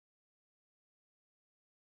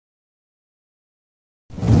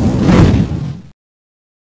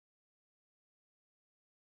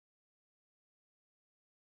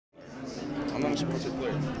I'm not a sponsored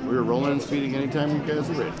player. We're rolling and speeding anytime you guys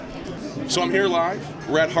are ready. So I'm here live.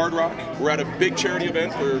 We're at Hard Rock. We're at a big charity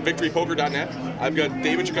event for VictoryPoker.net. I've got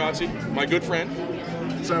David Chicotsky, my good friend.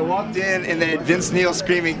 So I walked in and they had Vince Neil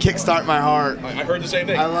screaming, "Kickstart my heart." I heard the same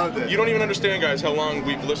thing. I loved it. You don't even understand, guys, how long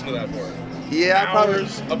we've listened to that for. Yeah,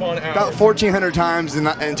 hours probably upon hours. about 1,400 times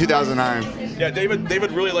in 2009. Yeah,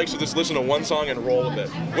 David really likes to just listen to one song and roll with it.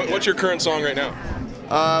 What's your current song right now?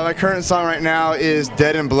 My current song right now is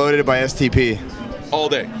 "Dead and Bloated" by STP. All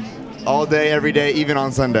day. All day, every day, even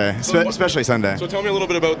on Sunday, especially Sunday. So tell me a little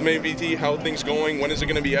bit about the Maven VT, how things going, when is it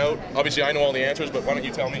going to be out? Obviously, I know all the answers, but why don't you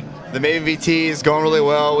tell me? The Maven VT is going really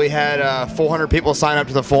well. We had 400 people sign up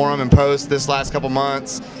to the forum and post this last couple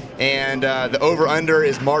months, and the over-under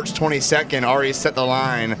is March 22nd. Already set the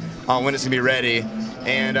line on when it's going to be ready.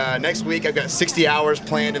 And next week, I've got 60 hours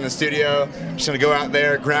planned in the studio. Just going to go out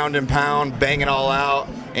there, ground and pound, bang it all out,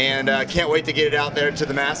 and can't wait to get it out there to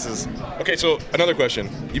the masses. Okay, so another question.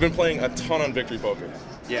 You've been playing a ton on Victory Poker.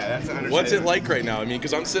 Yeah, that's an understatement. What's it like right now? I mean,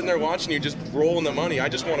 because I'm sitting there watching you just rolling the money. I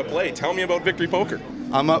just want to play. Tell me about Victory Poker.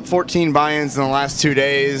 I'm up 14 buy-ins in the last 2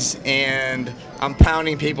 days, and I'm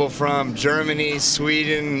pounding people from Germany,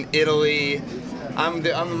 Sweden, Italy. I'm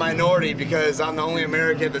the minority because I'm the only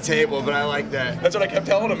American at the table, but I like that. That's what I kept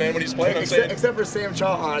telling him, man, when he's playing. Except for Sam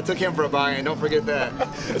Chauhan. I took him for a buy-in. Don't forget that.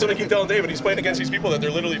 That's what I keep telling David. He's playing against these people that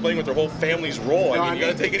they're literally playing with their whole family's roll. I mean, you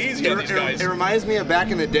got to take it easy on these guys. It reminds me of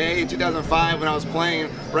back in the day, in 2005, when I was playing.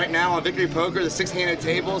 Right now on Victory Poker, the 6-handed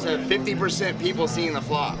tables have 50% people seeing the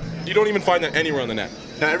flop. You don't even find that anywhere on the net.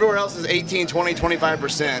 Now, everywhere else is 18, 20,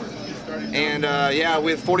 25%. And yeah,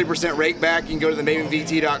 with 40% rake back, you can go to the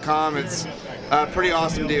MavenVT.com. It's a pretty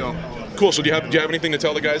awesome deal. Cool. So do you have anything to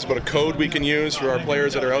tell the guys about a code we can use for our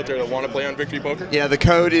players that are out there that want to play on Victory Poker? Yeah, the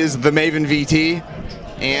code is the MavenVT.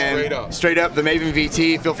 And straight up the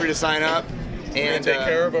MavenVT. Feel free to sign up. And take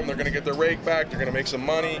care of them. They're going to get their rake back. They're going to make some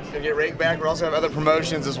money. Going to get rake back. We also have other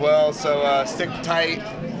promotions as well. So stick tight.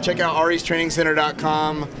 Check out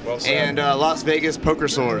aristrainingscenter.com and Las Vegas Poker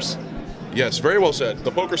Source. Yes, very well said.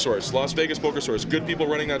 The Poker Source, Las Vegas Poker Source. Good people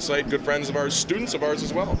running that site, good friends of ours, students of ours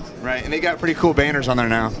as well. Right, and they got pretty cool banners on there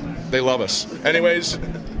now. They love us. Anyways,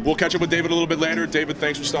 we'll catch up with David a little bit later. David,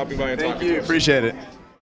 thanks for stopping by and talking to us. Thank you. Appreciate it.